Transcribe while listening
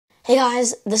Hey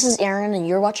guys, this is Aaron and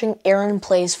you're watching Aaron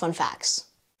Plays Fun Facts.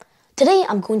 Today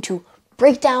I'm going to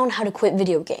break down how to quit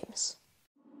video games.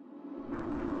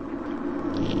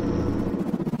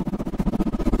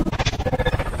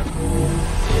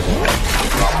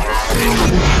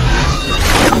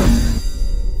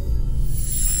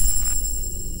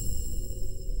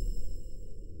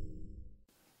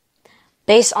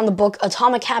 Based on the book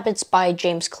Atomic Habits by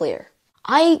James Clear.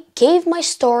 I gave my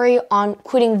story on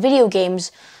quitting video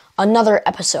games another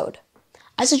episode.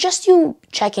 I suggest you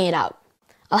checking it out.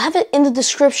 I'll have it in the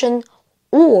description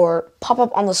or pop up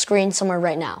on the screen somewhere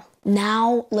right now.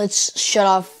 Now let's shut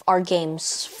off our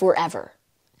games forever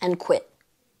and quit.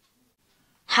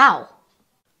 How?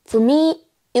 For me,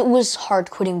 it was hard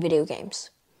quitting video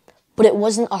games, but it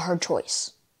wasn't a hard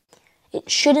choice. It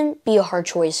shouldn't be a hard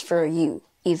choice for you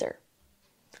either.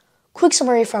 Quick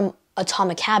summary from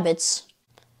Atomic Habits.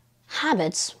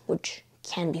 Habits, which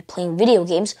can be playing video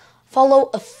games, follow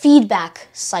a feedback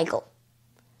cycle.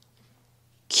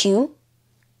 Cue,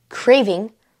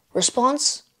 craving,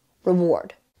 response,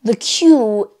 reward. The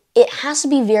cue, it has to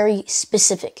be very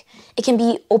specific. It can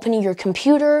be opening your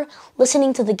computer,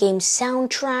 listening to the game's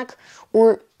soundtrack,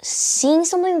 or seeing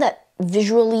something that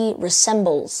visually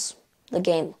resembles the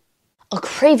game. A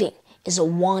craving is a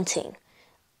wanting,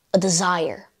 a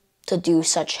desire to do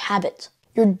such habit.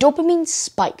 Your dopamine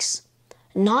spikes,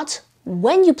 not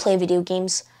when you play video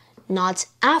games, not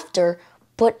after,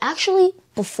 but actually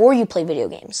before you play video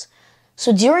games.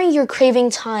 So during your craving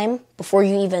time, before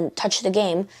you even touch the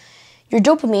game, your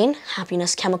dopamine,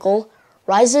 happiness chemical,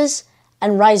 rises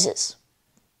and rises.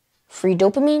 Free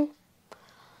dopamine?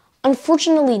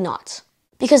 Unfortunately not.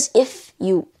 Because if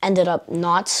you ended up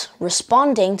not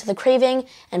responding to the craving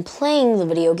and playing the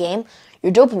video game,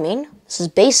 your dopamine, this is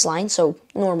baseline, so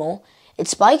normal, it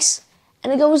spikes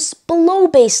and it goes below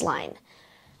baseline.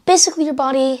 Basically your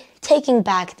body taking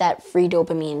back that free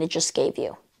dopamine it just gave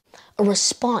you. A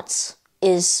response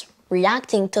is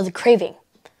reacting to the craving,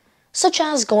 such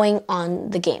as going on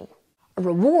the game. A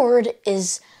reward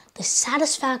is the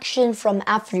satisfaction from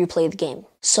after you play the game.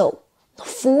 So, the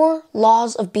 4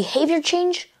 laws of behavior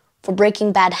change for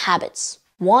breaking bad habits.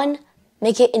 1,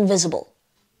 make it invisible.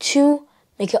 2,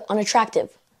 make it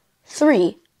unattractive.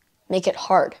 3, make it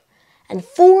hard. And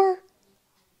 4,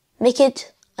 make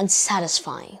it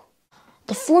unsatisfying.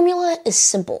 The formula is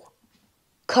simple.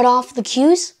 Cut off the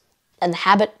cues and the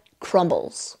habit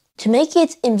crumbles. To make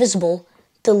it invisible,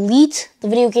 delete the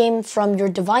video game from your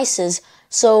devices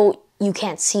so you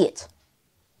can't see it.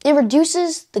 It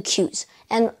reduces the cues,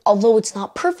 and although it's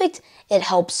not perfect, it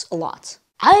helps a lot.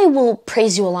 I will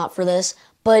praise you a lot for this,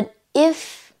 but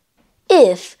if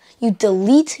you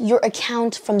delete your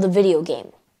account from the video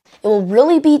game, it will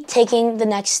really be taking the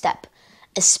next step,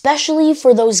 especially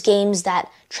for those games that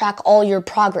track all your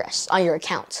progress on your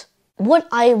account. What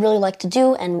I really like to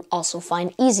do, and also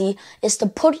find easy, is to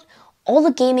put all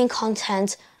the gaming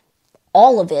content,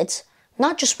 all of it,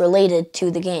 not just related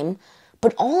to the game,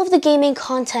 but all of the gaming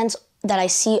content that I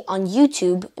see on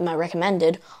YouTube, in my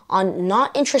recommended, on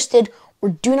not interested or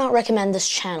do not recommend this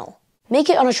channel. Make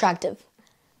it unattractive.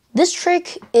 This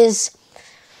trick is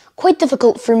quite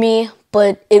difficult for me,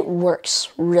 but it works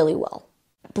really well.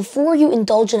 Before you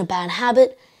indulge in a bad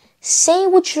habit, say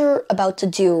what you're about to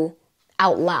do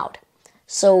out loud,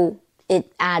 so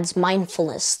it adds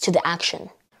mindfulness to the action.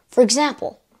 For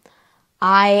example,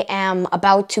 I am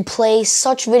about to play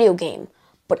such video game,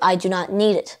 but I do not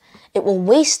need it. It will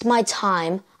waste my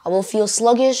time, I will feel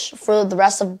sluggish for the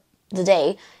rest of the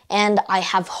day, and I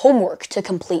have homework to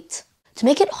complete. To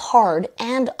make it hard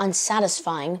and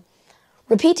unsatisfying,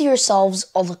 repeat to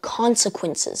yourselves all the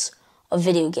consequences of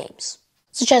video games,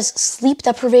 such as sleep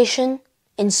deprivation,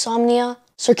 insomnia,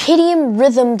 circadian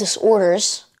rhythm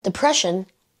disorders, depression,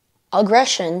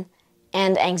 aggression,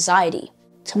 and anxiety.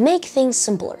 To make things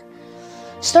simpler,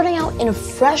 starting out in a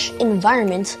fresh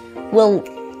environment will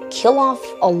kill off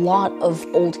a lot of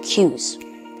old cues.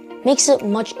 Makes it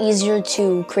much easier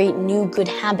to create new good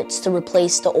habits to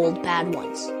replace the old bad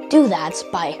ones. Do that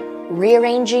by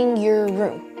rearranging your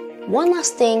room. One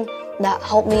last thing that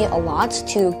helped me a lot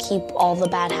to keep all the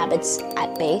bad habits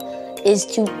at bay is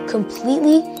to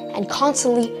completely and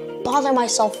constantly bother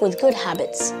myself with good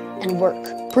habits and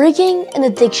work. Breaking an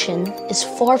addiction is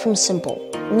far from simple.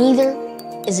 Neither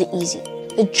is it easy.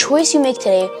 The choice you make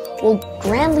today will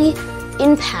grandly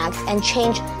impact and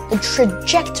change the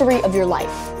trajectory of your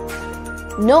life.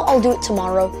 No, I'll do it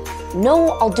tomorrow. No,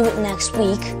 I'll do it next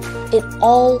week. It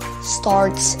all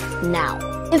starts now.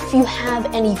 If you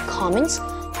have any comments,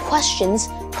 questions,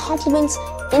 compliments,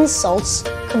 insults,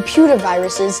 computer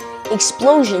viruses,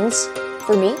 explosions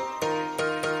for me,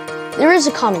 There is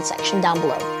a comment section down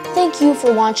below. Thank you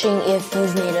for watching if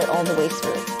you've made it all the way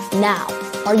through. Now,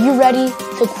 are you ready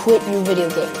to quit your video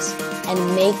games and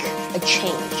make a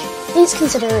change? Please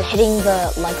consider hitting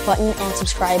the like button and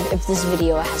subscribe if this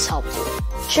video has helped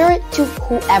you. Share it to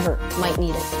whoever might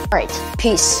need it. Alright,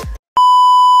 peace.